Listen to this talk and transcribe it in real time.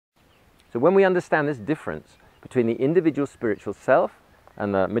So when we understand this difference between the individual spiritual self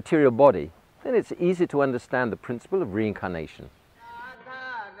and the material body, then it's easy to understand the principle of reincarnation.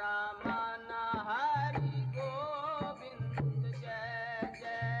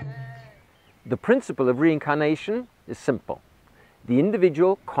 The principle of reincarnation is simple. The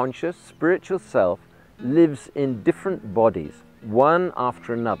individual, conscious, spiritual self lives in different bodies, one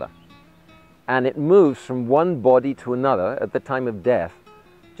after another. And it moves from one body to another at the time of death,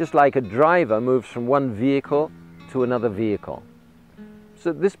 just like a driver moves from one vehicle to another vehicle.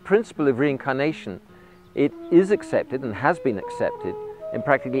 So this principle of reincarnation, it is accepted and has been accepted in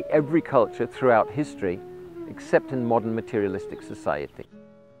practically every culture throughout history, except in modern materialistic society.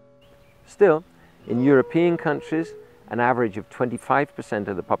 Still, in European countries, an average of 25%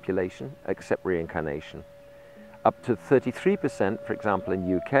 of the population accept reincarnation, up to 33%, for example,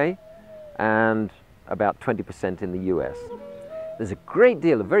 in UK, and about 20% in the US. There's a great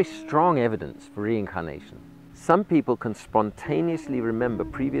deal of very strong evidence for reincarnation. Some people can spontaneously remember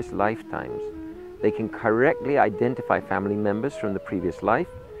previous lifetimes. They can correctly identify family members from the previous life,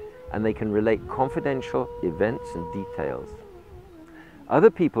 and they can relate confidential events and details. Other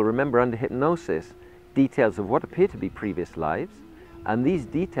people remember under hypnosis details of what appear to be previous lives, and these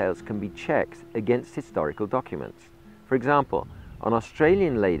details can be checked against historical documents. For example, an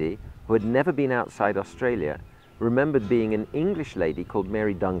Australian lady who had never been outside Australia remembered being an English lady called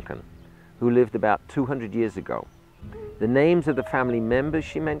Mary Duncan, who lived about 200 years ago. The names of the family members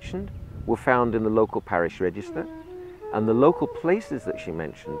she mentioned were found in the local parish register, and the local places that she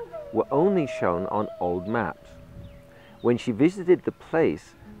mentioned were only shown on old maps. When she visited the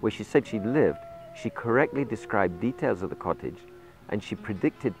place where she said she'd lived, she correctly described details of the cottage, and she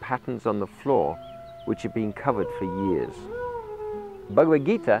predicted patterns on the floor which had been covered for years. Bhagavad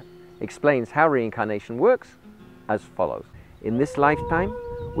Gita explains how reincarnation works as follows. In this lifetime,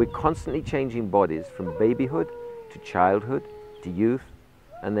 we're constantly changing bodies from babyhood to childhood to youth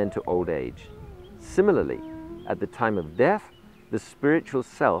and then to old age. Similarly, at the time of death, the spiritual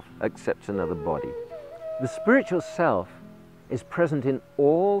self accepts another body. The spiritual self is present in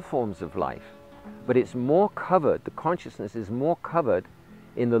all forms of life, but it's more covered, the consciousness is more covered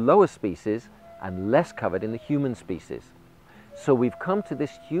in the lower species and less covered in the human species. So we've come to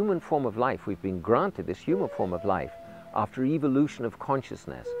this human form of life, we've been granted this human form of life after evolution of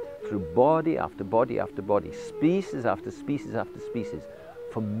consciousness, through body after body after body, species after species after species,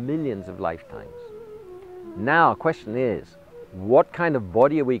 for millions of lifetimes. Now, the question is, what kind of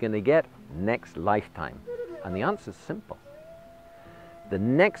body are we going to get next lifetime? And the answer is simple. The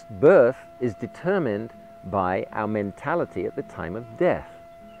next birth is determined by our mentality at the time of death.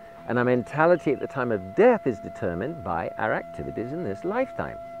 And our mentality at the time of death is determined by our activities in this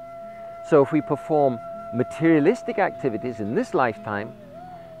lifetime. So if we perform materialistic activities in this lifetime,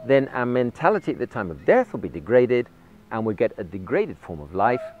 then our mentality at the time of death will be degraded, and we'll get a degraded form of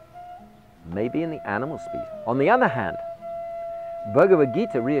life, maybe in the animal species. On the other hand, Bhagavad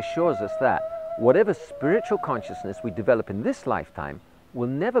Gita reassures us that whatever spiritual consciousness we develop in this lifetime will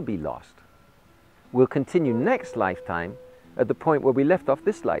never be lost. We'll continue next lifetime at the point where we left off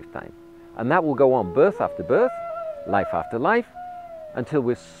this lifetime. And that will go on birth after birth, life after life, until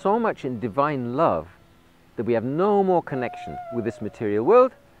we're so much in divine love that we have no more connection with this material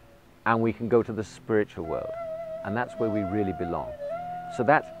world, and we can go to the spiritual world. And that's where we really belong. So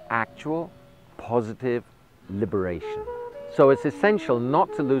that's actual, positive liberation. So it's essential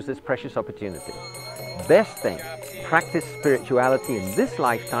not to lose this precious opportunity. Best thing, practice spirituality in this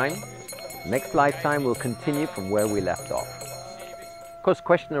lifetime. Next lifetime we'll continue from where we left off. Of course, the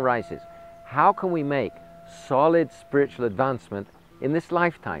question arises, how can we make solid spiritual advancement in this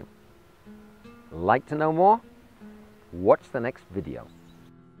lifetime? Like to know more? Watch the next video.